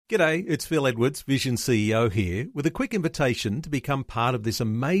G'day, it's Phil Edwards, Vision CEO here, with a quick invitation to become part of this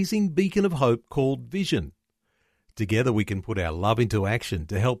amazing beacon of hope called Vision. Together we can put our love into action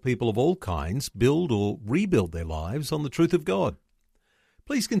to help people of all kinds build or rebuild their lives on the truth of God.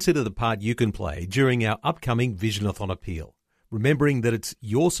 Please consider the part you can play during our upcoming Visionathon appeal, remembering that it's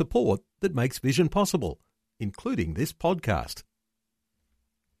your support that makes Vision possible, including this podcast.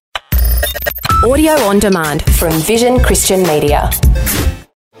 Audio on demand from Vision Christian Media.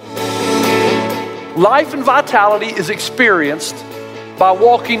 Life and vitality is experienced by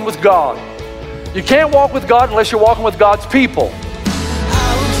walking with God. You can't walk with God unless you're walking with God's people.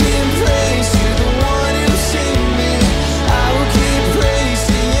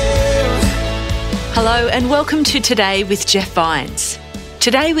 Hello and welcome to Today with Jeff Vines.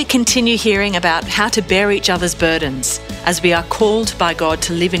 Today we continue hearing about how to bear each other's burdens as we are called by God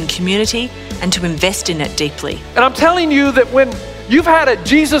to live in community and to invest in it deeply. And I'm telling you that when you've had a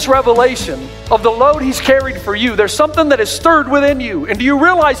Jesus revelation of the load He's carried for you, there's something that is stirred within you. And do you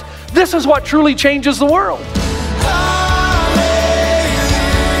realize this is what truly changes the world?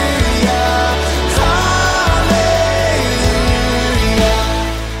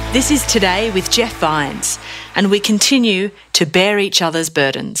 This is Today with Jeff Vines, and we continue to bear each other's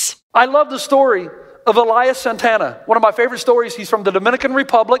burdens. I love the story of Elias Santana. One of my favorite stories. He's from the Dominican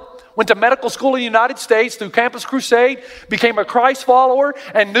Republic, went to medical school in the United States through Campus Crusade, became a Christ follower,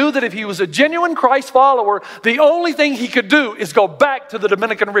 and knew that if he was a genuine Christ follower, the only thing he could do is go back to the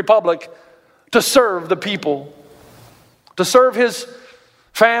Dominican Republic to serve the people, to serve his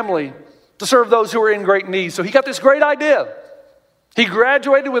family, to serve those who were in great need. So he got this great idea. He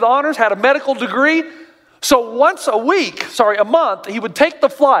graduated with honors, had a medical degree. So once a month, he would take the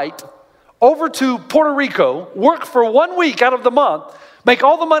flight over to Puerto Rico, work for 1 week out of the month, make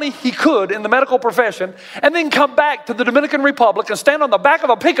all the money he could in the medical profession, and then come back to the Dominican Republic and stand on the back of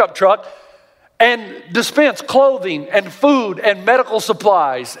a pickup truck and dispense clothing and food and medical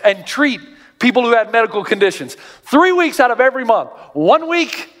supplies and treat people who had medical conditions. 3 weeks out of every month. 1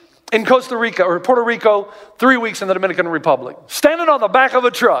 week in Costa Rica or Puerto Rico, 3 weeks in the Dominican Republic. Standing on the back of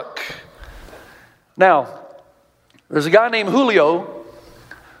a truck. Now, there's a guy named Julio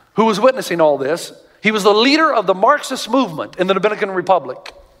who was witnessing all this. He was the leader of the Marxist movement in the Dominican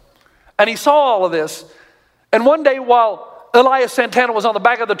Republic. And he saw all of this. And one day while Elias Santana was on the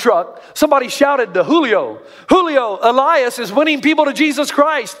back of the truck, somebody shouted to Julio, Elias is winning people to Jesus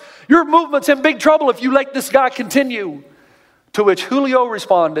Christ. Your movement's in big trouble if you let this guy continue. To which Julio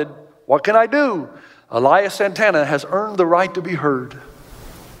responded, what can I do? Elias Santana has earned the right to be heard.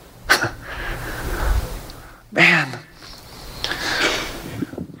 Man,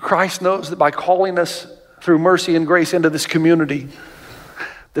 Christ knows that by calling us through mercy and grace into this community,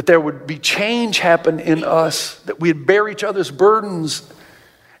 that there would be change happen in us, that we'd bear each other's burdens.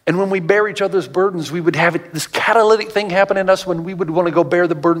 And when we bear each other's burdens, we would have this catalytic thing happen in us when we would want to go bear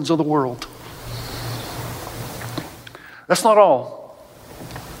the burdens of the world. That's not all.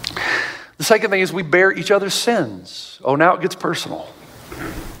 The second thing is we bear each other's sins. Oh, now it gets personal.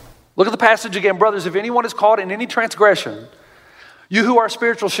 Look at the passage again. Brothers, if anyone is caught in any transgression, you who are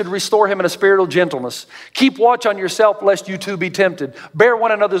spiritual should restore him in a spirit of gentleness. Keep watch on yourself lest you too be tempted. Bear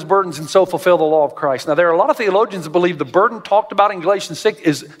one another's burdens and so fulfill the law of Christ. Now, there are a lot of theologians that believe the burden talked about in Galatians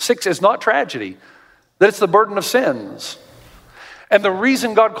 6 is not tragedy, that it's the burden of sins. And the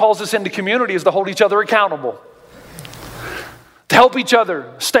reason God calls us into community is to hold each other accountable, to help each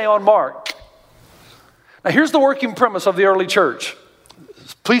other stay on mark. Now, here's the working premise of the early church.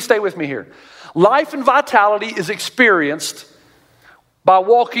 Please stay with me here. Life and vitality is experienced by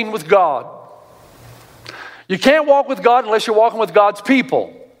walking with God. You can't walk with God unless you're walking with God's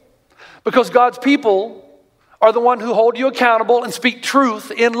people, because God's people are the one who hold you accountable and speak truth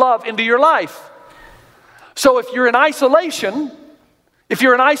in love into your life. So if you're in isolation,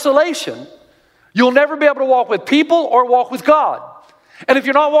 you'll never be able to walk with people or walk with God. And if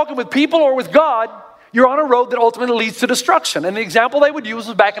you're not walking with people or with God, you're on a road that ultimately leads to destruction. And the example they would use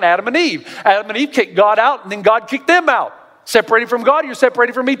was back in Adam and Eve. Adam and Eve kicked God out, and then God kicked them out. Separated from God, you're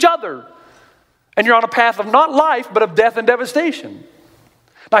separated from each other. And you're on a path of not life, but of death and devastation.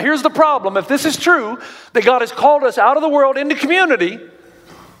 Now here's the problem. If this is true, that God has called us out of the world into community,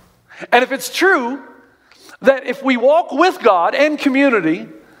 and if it's true that if we walk with God and community,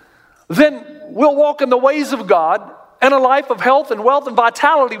 then we'll walk in the ways of God, and a life of health and wealth and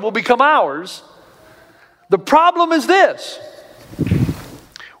vitality will become ours. The problem is this.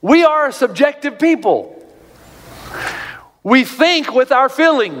 We are a subjective people. We think with our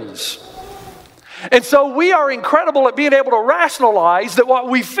feelings. And so we are incredible at being able to rationalize that what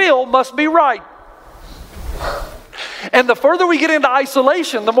we feel must be right. And the further we get into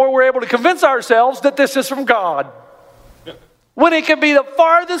isolation, the more we're able to convince ourselves that this is from God. When it can be the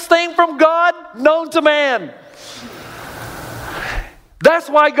farthest thing from God known to man. That's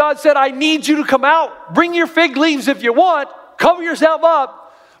why God said, I need you to come out. Bring your fig leaves if you want. Cover yourself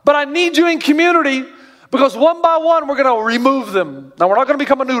up. But I need you in community because one by one we're going to remove them. Now we're not going to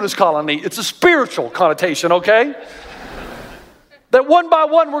become a nudist colony. It's a spiritual connotation, okay? That one by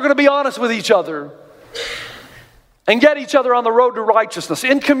one we're going to be honest with each other and get each other on the road to righteousness.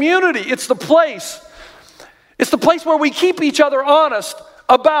 In community, it's the place where we keep each other honest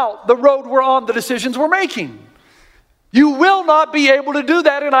about the road we're on, the decisions we're making. You will not be able to do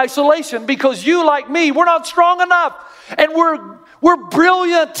that in isolation because you, like me, we're not strong enough. And we're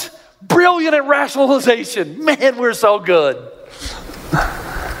brilliant at rationalization. Man, we're so good.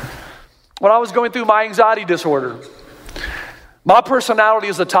 When I was going through my anxiety disorder, my personality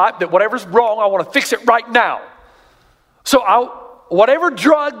is the type that whatever's wrong, I want to fix it right now. So whatever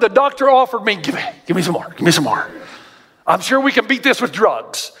drug the doctor offered me, give me some more. I'm sure we can beat this with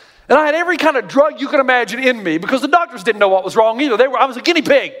drugs. And I had every kind of drug you can imagine in me because the doctors didn't know what was wrong either. I was a guinea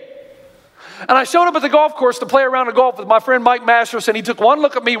pig. And I showed up at the golf course to play a round of golf with my friend Mike Masters, and he took one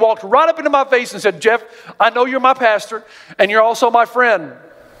look at me, walked right up into my face and said, Jeff, I know you're my pastor and you're also my friend.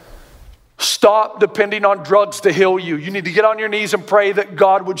 Stop depending on drugs to heal you. You need to get on your knees and pray that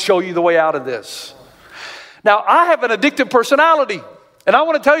God would show you the way out of this. Now, I have an addictive personality. And I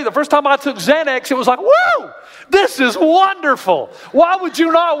want to tell you, the first time I took Xanax, it was like, woo, this is wonderful. Why would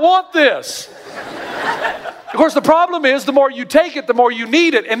you not want this? Of course, the problem is the more you take it, the more you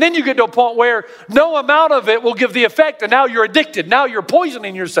need it. And then you get to a point where no amount of it will give the effect. And now you're addicted. Now you're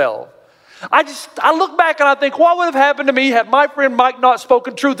poisoning yourself. I look back and I think, what would have happened to me had my friend Mike not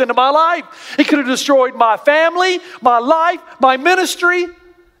spoken truth into my life? It could have destroyed my family, my life, my ministry,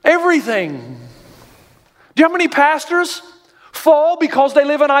 everything. Do you know how many pastors fall because they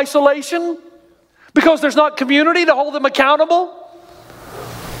live in isolation? Because there's not community to hold them accountable?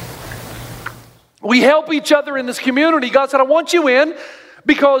 We help each other in this community. God said, I want you in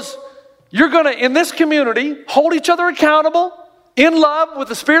because you're going to, in this community, hold each other accountable in love with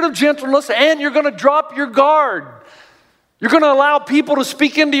the spirit of gentleness, and you're going to drop your guard. You're going to allow people to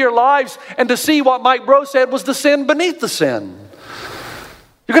speak into your lives and to see what Mike Bro said was the sin beneath the sin.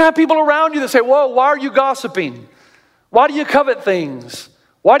 You're going to have people around you that say, whoa, why are you gossiping? Why do you covet things?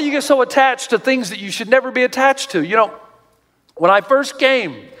 Why do you get so attached to things that you should never be attached to? You know, when I first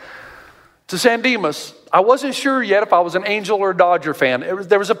came to San Dimas, I wasn't sure yet if I was an Angel or a Dodger fan.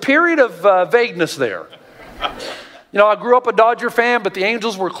 There was a period of vagueness there. You know, I grew up a Dodger fan, but the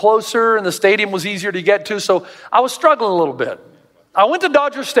Angels were closer and the stadium was easier to get to, so I was struggling a little bit. I went to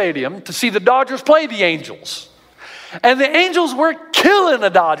Dodger Stadium to see the Dodgers play the Angels. And the Angels were killing the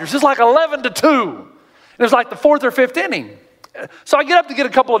Dodgers. It's like 11-2. It was like the fourth or fifth inning. So I get up to get a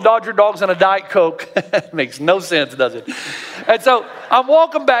couple of Dodger dogs and a Diet Coke. Makes no sense, does it? And so I'm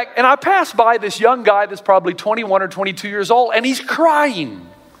walking back, and I pass by this young guy that's probably 21 or 22 years old, and he's crying.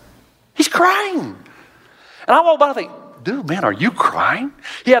 He's crying. And I walk by and I think, dude, man, are you crying?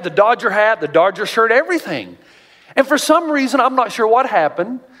 He had the Dodger hat, the Dodger shirt, everything. And for some reason, I'm not sure what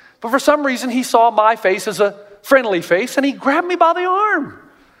happened, but for some reason, he saw my face as a friendly face, and he grabbed me by the arm.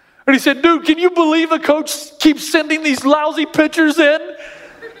 And he said, dude, can you believe the coach keeps sending these lousy pitchers in?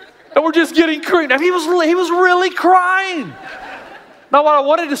 And we're just getting creamed. I mean, he was really crying. Now, what I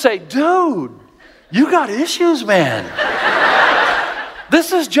wanted to say, dude, you got issues, man.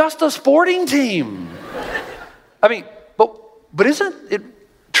 This is just a sporting team. I mean, but isn't it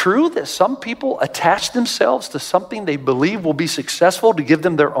true that some people attach themselves to something they believe will be successful to give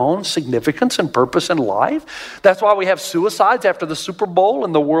them their own significance and purpose in life? That's why we have suicides after the Super Bowl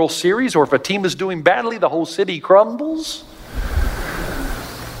and the World Series, or if a team is doing badly, the whole city crumbles.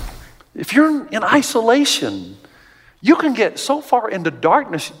 If you're in isolation, you can get so far into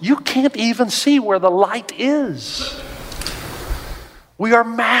darkness, you can't even see where the light is. We are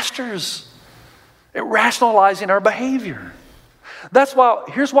masters at rationalizing our behavior. That's why,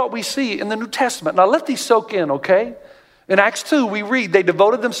 here's what we see in the New Testament. Now let these soak in, okay? In Acts 2, we read, they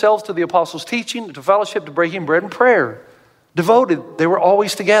devoted themselves to the apostles' teaching, to fellowship, to breaking bread and prayer. Devoted, they were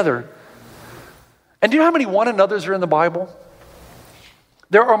always together. And do you know how many one another's are in the Bible?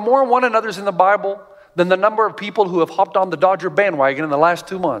 There are more one another's in the Bible than the number of people who have hopped on the Dodger bandwagon in the last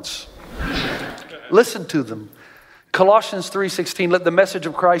 2 months. Listen to them. Colossians 3:16, let the message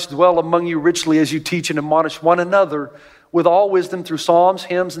of Christ dwell among you richly as you teach and admonish one another with all wisdom through psalms,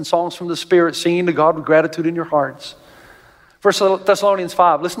 hymns, and songs from the Spirit, singing to God with gratitude in your hearts. 1 Thessalonians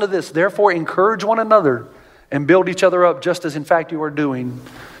 5, listen to this. Therefore, encourage one another and build each other up just as in fact you are doing.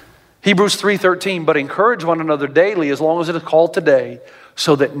 Hebrews 3:13, but encourage one another daily as long as it is called today,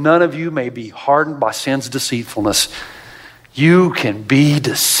 so that none of you may be hardened by sin's deceitfulness. You can be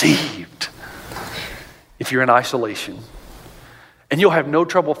deceived if you're in isolation. And you'll have no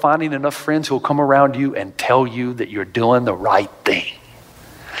trouble finding enough friends who will come around you and tell you that you're doing the right thing.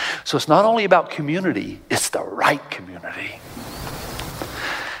 So it's not only about community, it's the right community.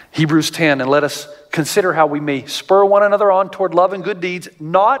 Hebrews 10, and let us consider how we may spur one another on toward love and good deeds,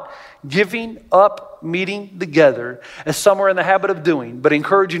 not giving up meeting together as some are in the habit of doing, but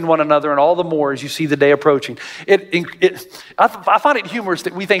encouraging one another, and all the more as you see the day approaching. I find it humorous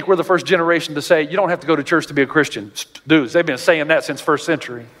that we think we're the first generation to say, you don't have to go to church to be a Christian. Dudes, they've been saying that since first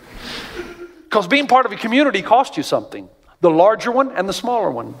century. Because being part of a community costs you something. The larger one and the smaller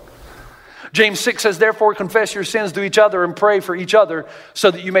one. James 6 says, therefore confess your sins to each other and pray for each other so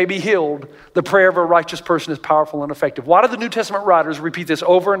that you may be healed. The prayer of a righteous person is powerful and effective. Why do the New Testament writers repeat this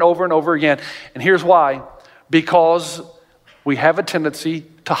over and over and over again? And here's why. Because we have a tendency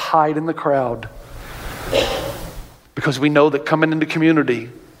to hide in the crowd. Because we know that coming into community,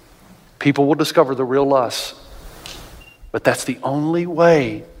 people will discover the real us. But that's the only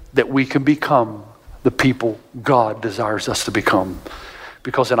way that we can become the people God desires us to become.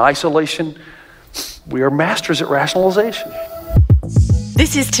 Because in isolation, we are masters at rationalization.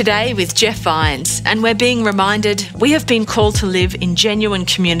 This is Today with Jeff Vines, and we're being reminded we have been called to live in genuine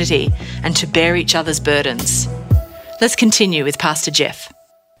community and to bear each other's burdens. Let's continue with Pastor Jeff.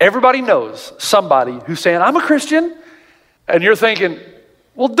 Everybody knows somebody who's saying, I'm a Christian, and you're thinking,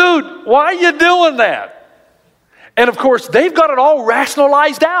 well, dude, why are you doing that? And of course, they've got it all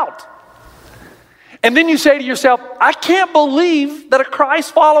rationalized out. And then you say to yourself, I can't believe that a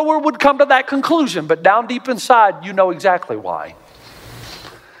Christ follower would come to that conclusion. But down deep inside, you know exactly why.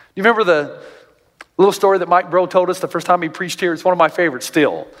 You remember the little story that Mike Bro told us the first time he preached here? It's one of my favorites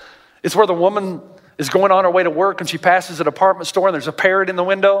still. It's where the woman is going on her way to work and she passes a department store and there's a parrot in the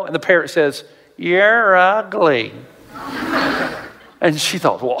window and the parrot says, you're ugly. And she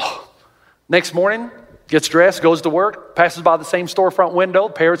thought, well, next morning, gets dressed, goes to work, passes by the same storefront window,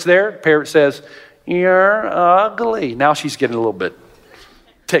 parrot's there, parrot says, you're ugly. Now she's getting a little bit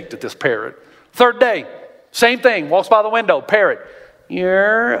ticked at this parrot. Third day, same thing, walks by the window, parrot,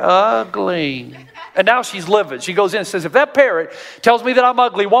 you're ugly. And now she's livid. She goes in and says, if that parrot tells me that I'm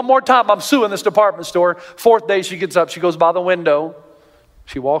ugly one more time, I'm suing this department store. Fourth day, she gets up, she goes by the window,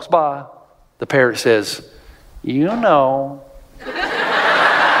 she walks by, the parrot says, you know.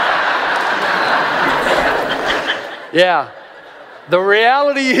 Yeah, the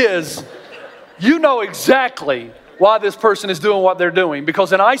reality is, you know exactly why this person is doing what they're doing.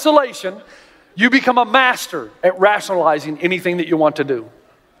 Because in isolation, you become a master at rationalizing anything that you want to do.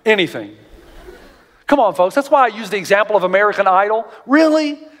 Anything. Come on, folks. That's why I use the example of American Idol.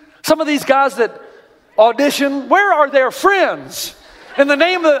 Really? Some of these guys that audition, where are their friends? In the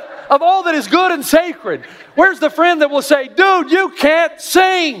name of all that is good and sacred. Where's the friend that will say, dude, you can't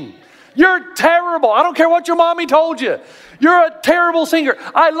sing. You're terrible. I don't care what your mommy told you. You're a terrible singer.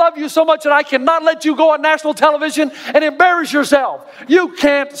 I love you so much that I cannot let you go on national television and embarrass yourself. You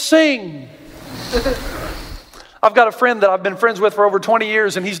can't sing. I've got a friend that I've been friends with for over 20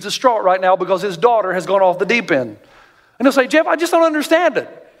 years, and he's distraught right now because his daughter has gone off the deep end. And he'll say, Jeff, I just don't understand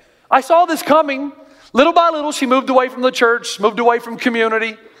it. I saw this coming. Little by little, she moved away from the church, moved away from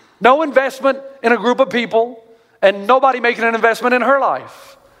community. No investment in a group of people, and nobody making an investment in her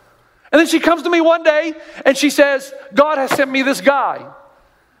life. And then she comes to me one day and she says, God has sent me this guy.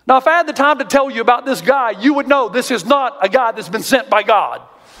 Now, if I had the time to tell you about this guy, you would know this is not a guy that's been sent by God.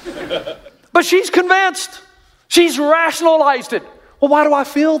 But she's convinced. She's rationalized it. Well, why do I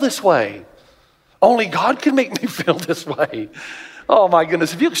feel this way? Only God can make me feel this way. Oh my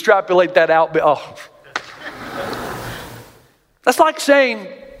goodness, if you extrapolate that out, that's like saying,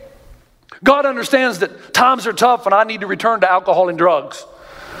 God understands that times are tough and I need to return to alcohol and drugs.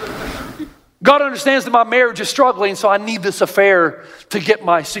 God understands that my marriage is struggling, so I need this affair to get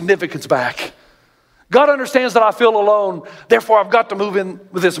my significance back. God understands that I feel alone, therefore I've got to move in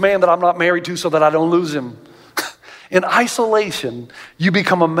with this man that I'm not married to so that I don't lose him. In isolation, you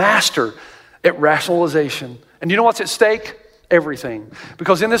become a master at rationalization. And you know what's at stake? Everything.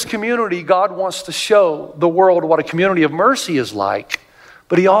 Because in this community, God wants to show the world what a community of mercy is like,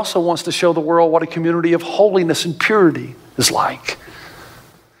 but he also wants to show the world what a community of holiness and purity is like.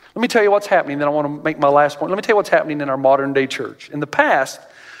 Let me tell you what's happening, then I want to make my last point. Let me tell you what's happening in our modern day church. In the past,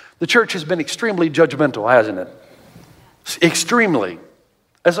 the church has been extremely judgmental, hasn't it? Extremely.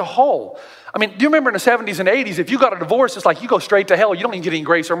 As a whole. I mean, do you remember in the 70s and 80s, if you got a divorce, it's like you go straight to hell. You don't even get any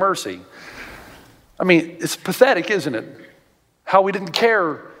grace or mercy. I mean, it's pathetic, isn't it? How we didn't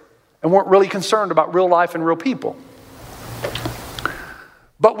care and weren't really concerned about real life and real people.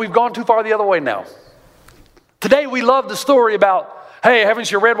 But we've gone too far the other way now. Today we love the story about, hey,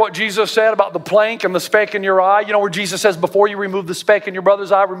 haven't you read what Jesus said about the plank and the speck in your eye? You know where Jesus says, before you remove the speck in your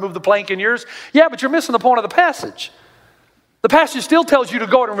brother's eye, remove the plank in yours? Yeah, but you're missing the point of the passage. The passage still tells you to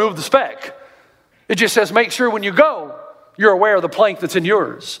go and remove the speck. It just says, make sure when you go, you're aware of the plank that's in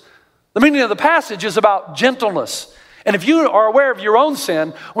yours. The meaning of the passage is about gentleness. And if you are aware of your own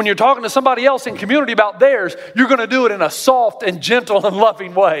sin, when you're talking to somebody else in community about theirs, you're going to do it in a soft and gentle and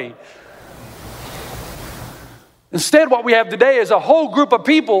loving way. Instead, what we have today is a whole group of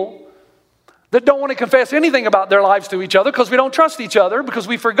people that don't want to confess anything about their lives to each other because we don't trust each other, because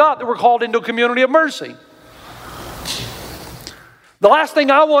we forgot that we're called into a community of mercy. The last thing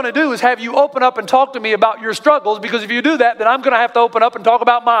I want to do is have you open up and talk to me about your struggles, because if you do that, then I'm going to have to open up and talk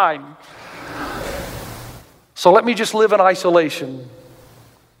about mine. So let me just live in isolation,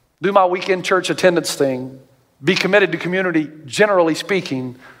 do my weekend church attendance thing, be committed to community, generally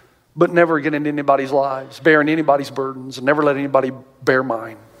speaking, but never get into anybody's lives, bearing anybody's burdens, and never let anybody bear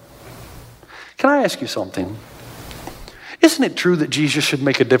mine. Can I ask you something? Isn't it true that Jesus should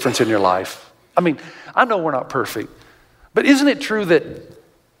make a difference in your life? I mean, I know we're not perfect, but isn't it true that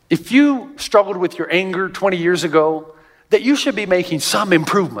if you struggled with your anger 20 years ago, that you should be making some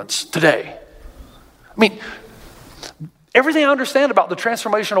improvements today? I mean, everything I understand about the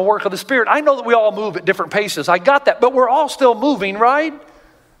transformational work of the Spirit, I know that we all move at different paces. I got that, but we're all still moving, right?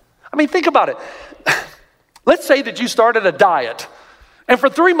 I mean, think about it. Let's say that you started a diet, and for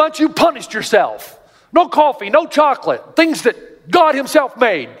 3 months you punished yourself. No coffee, no chocolate, things that God himself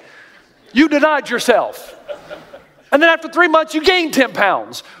made. You denied yourself. And then after 3 months you gained 10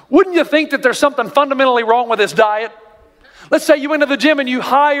 pounds. Wouldn't you think that there's something fundamentally wrong with this diet? Let's say you went to the gym and you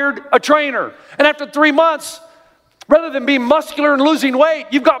hired a trainer, and after 3 months, rather than being muscular and losing weight,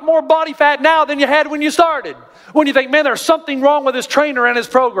 you've got more body fat now than you had when you started. When you think, man, there's something wrong with this trainer and his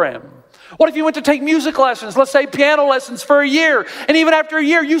program. What if you went to take music lessons, let's say piano lessons for a year, and even after a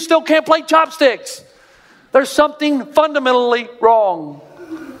year, you still can't play chopsticks? There's something fundamentally wrong.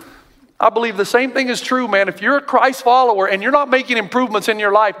 I believe the same thing is true, man. If you're a Christ follower and you're not making improvements in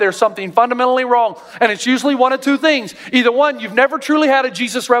your life, there's something fundamentally wrong. And it's usually one of two things. Either one, you've never truly had a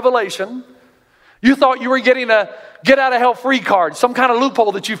Jesus revelation. You thought you were getting a get out of hell free card, some kind of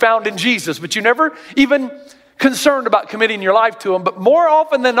loophole that you found in Jesus, but you never even concerned about committing your life to him. But more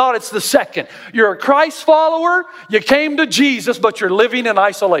often than not, it's the second. You're a Christ follower, you came to Jesus, but you're living in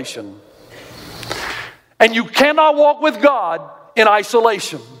isolation. And you cannot walk with God in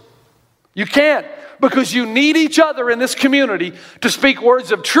isolation. You can't, because you need each other in this community to speak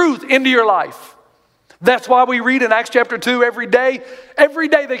words of truth into your life. That's why we read in Acts chapter 2 every day. Every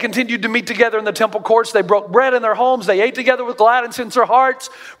day they continued to meet together in the temple courts. They broke bread in their homes. They ate together with glad and sincere hearts,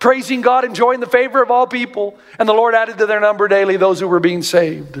 praising God, enjoying the favor of all people. And the Lord added to their number daily those who were being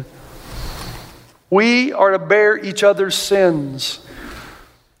saved. We are to bear each other's sins.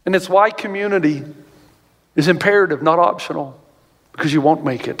 And it's why community is imperative, not optional, because you won't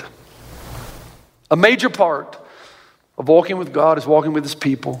make it. A major part of walking with God is walking with his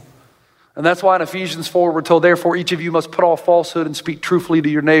people. And that's why in Ephesians 4 we're told, therefore each of you must put off falsehood and speak truthfully to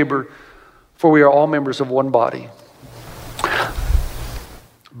your neighbor, for we are all members of one body.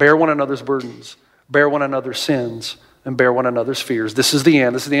 Bear one another's burdens, bear one another's sins, and bear one another's fears. This is the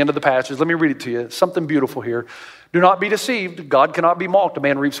end. This is the end of the passage. Let me read it to you. Something beautiful here. Do not be deceived. God cannot be mocked. A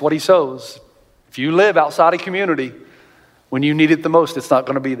man reaps what he sows. If you live outside a community, when you need it the most, it's not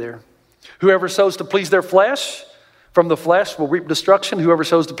going to be there. Whoever sows to please their flesh, from the flesh will reap destruction. Whoever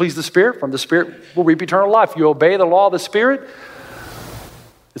sows to please the Spirit, from the Spirit will reap eternal life. You obey the law of the Spirit,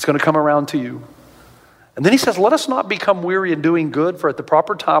 it's going to come around to you. And then he says, let us not become weary in doing good, for at the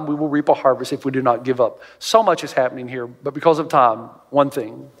proper time we will reap a harvest if we do not give up. So much is happening here, but because of time, one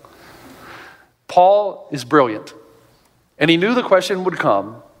thing. Paul is brilliant, and he knew the question would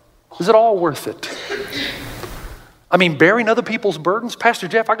come, is it all worth it? I mean, bearing other people's burdens? Pastor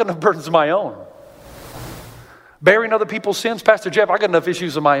Jeff, I got enough burdens of my own. Bearing other people's sins? Pastor Jeff, I got enough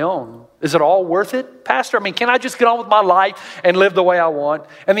issues of my own. Is it all worth it? Pastor, I mean, can I just get on with my life and live the way I want?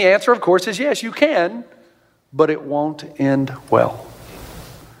 And the answer, of course, is yes, you can, but it won't end well.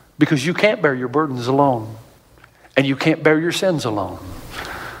 Because you can't bear your burdens alone. And you can't bear your sins alone.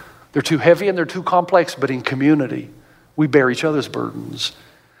 They're too heavy and they're too complex, but in community, we bear each other's burdens.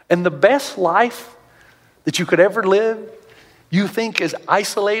 And the best life that you could ever live, you think is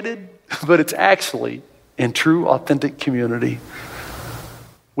isolated, but it's actually in true, authentic community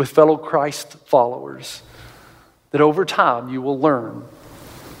with fellow Christ followers, that over time you will learn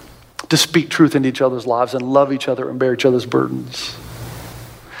to speak truth into each other's lives and love each other and bear each other's burdens.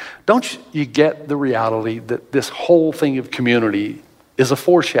 Don't you get the reality that this whole thing of community is a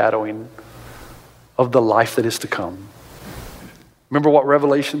foreshadowing of the life that is to come? Remember what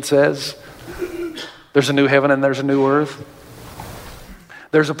Revelation says? There's a new heaven and there's a new earth.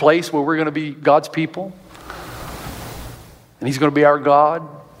 There's a place where we're going to be God's people. And He's going to be our God.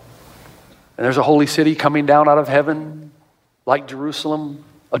 And there's a holy city coming down out of heaven, like Jerusalem,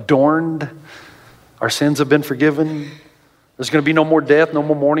 adorned. Our sins have been forgiven. There's going to be no more death, no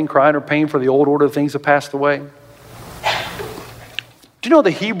more mourning, crying, or pain, for the old order of things have passed away. Do you know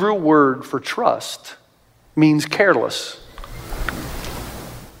the Hebrew word for trust means careless?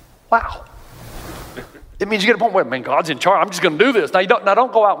 Wow. It means you get a point where, man, God's in charge. I'm just going to do this. Now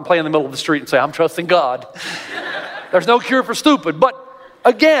don't go out and play in the middle of the street and say, I'm trusting God. There's no cure for stupid. But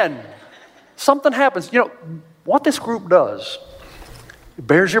again, something happens. You know, what this group does, it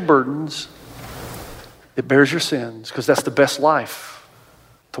bears your burdens. It bears your sins, because that's the best life,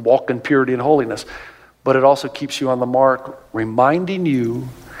 to walk in purity and holiness. But it also keeps you on the mark, reminding you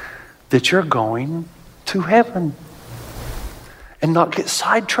that you're going to heaven. And not get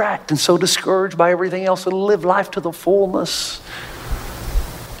sidetracked and so discouraged by everything else, and live life to the fullness.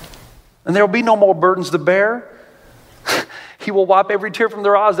 And there will be no more burdens to bear. He will wipe every tear from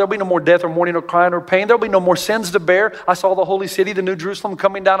their eyes. There will be no more death or mourning or crying or pain. There will be no more sins to bear. I saw the holy city, the new Jerusalem,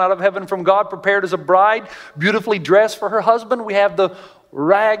 coming down out of heaven from God, prepared as a bride, beautifully dressed for her husband. We have the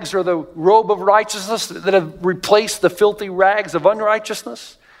rags, or the robe of righteousness, that have replaced the filthy rags of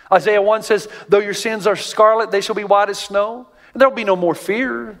unrighteousness. Isaiah 1 says, though your sins are scarlet, they shall be white as snow. And there will be no more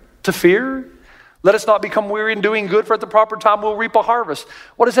fear to fear. Let us not become weary in doing good, for at the proper time we'll reap a harvest.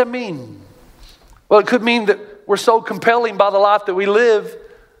 What does that mean? Well, it could mean that we're so compelling by the life that we live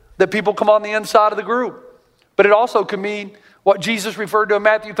that people come on the inside of the group. But it also could mean what Jesus referred to in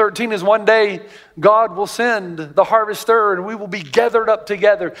Matthew 13 is one day God will send the harvester, and we will be gathered up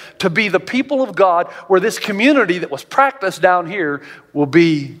together to be the people of God, where this community that was practiced down here will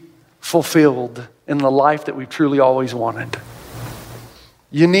be fulfilled in the life that we've truly always wanted.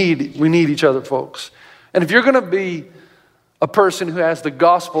 We need each other, folks. And if you're going to be a person who has the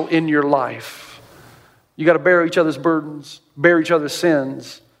gospel in your life, you got to bear each other's burdens, bear each other's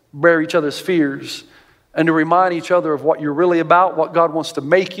sins, bear each other's fears, and to remind each other of what you're really about, what God wants to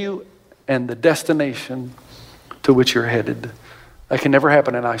make you, and the destination to which you're headed. That can never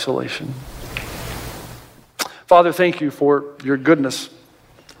happen in isolation. Father, thank you for your goodness.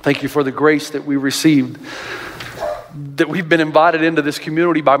 Thank you for the grace that we received, that we've been invited into this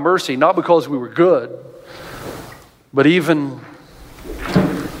community by mercy, not because we were good, but even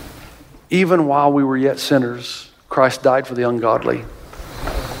while we were yet sinners, Christ died for the ungodly.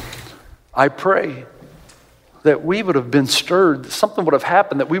 I pray that we would have been stirred, that something would have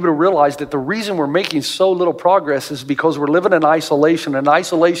happened, that we would have realized that the reason we're making so little progress is because we're living in isolation. In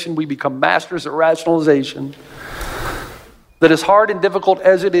isolation, we become masters at rationalization. That as hard and difficult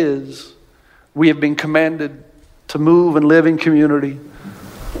as it is, we have been commanded to move and live in community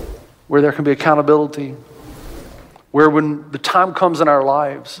where there can be accountability, where when the time comes in our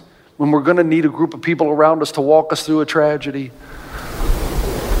lives, when we're going to need a group of people around us to walk us through a tragedy,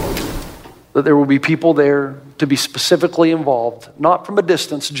 that there will be people there to be specifically involved, not from a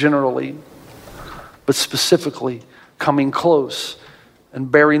distance generally, but specifically coming close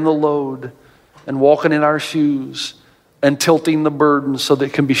and bearing the load and walking in our shoes and tilting the burden so that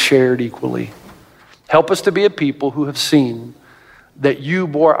it can be shared equally. Help us to be a people who have seen that you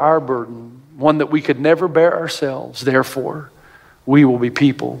bore our burden, one that we could never bear ourselves. Therefore, we will be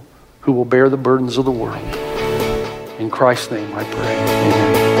people who will bear the burdens of the world. In Christ's name I pray.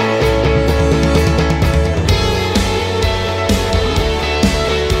 Amen.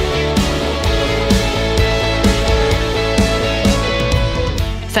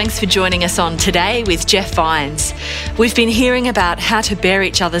 Thanks for joining us on Today with Jeff Vines. We've been hearing about how to bear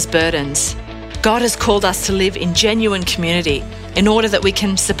each other's burdens. God has called us to live in genuine community in order that we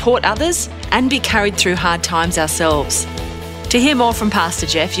can support others and be carried through hard times ourselves. To hear more from Pastor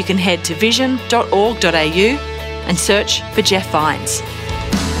Jeff, you can head to vision.org.au and search for Jeff Vines.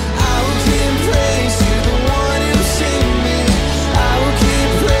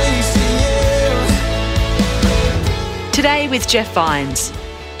 Today with Jeff Vines.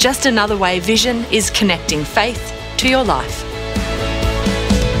 Just another way Vision is connecting faith to your life.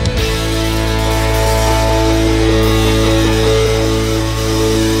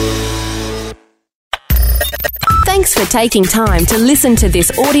 Thanks for taking time to listen to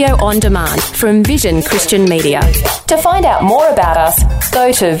this audio on demand from Vision Christian Media. To find out more about us,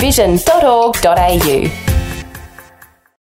 go to vision.org.au.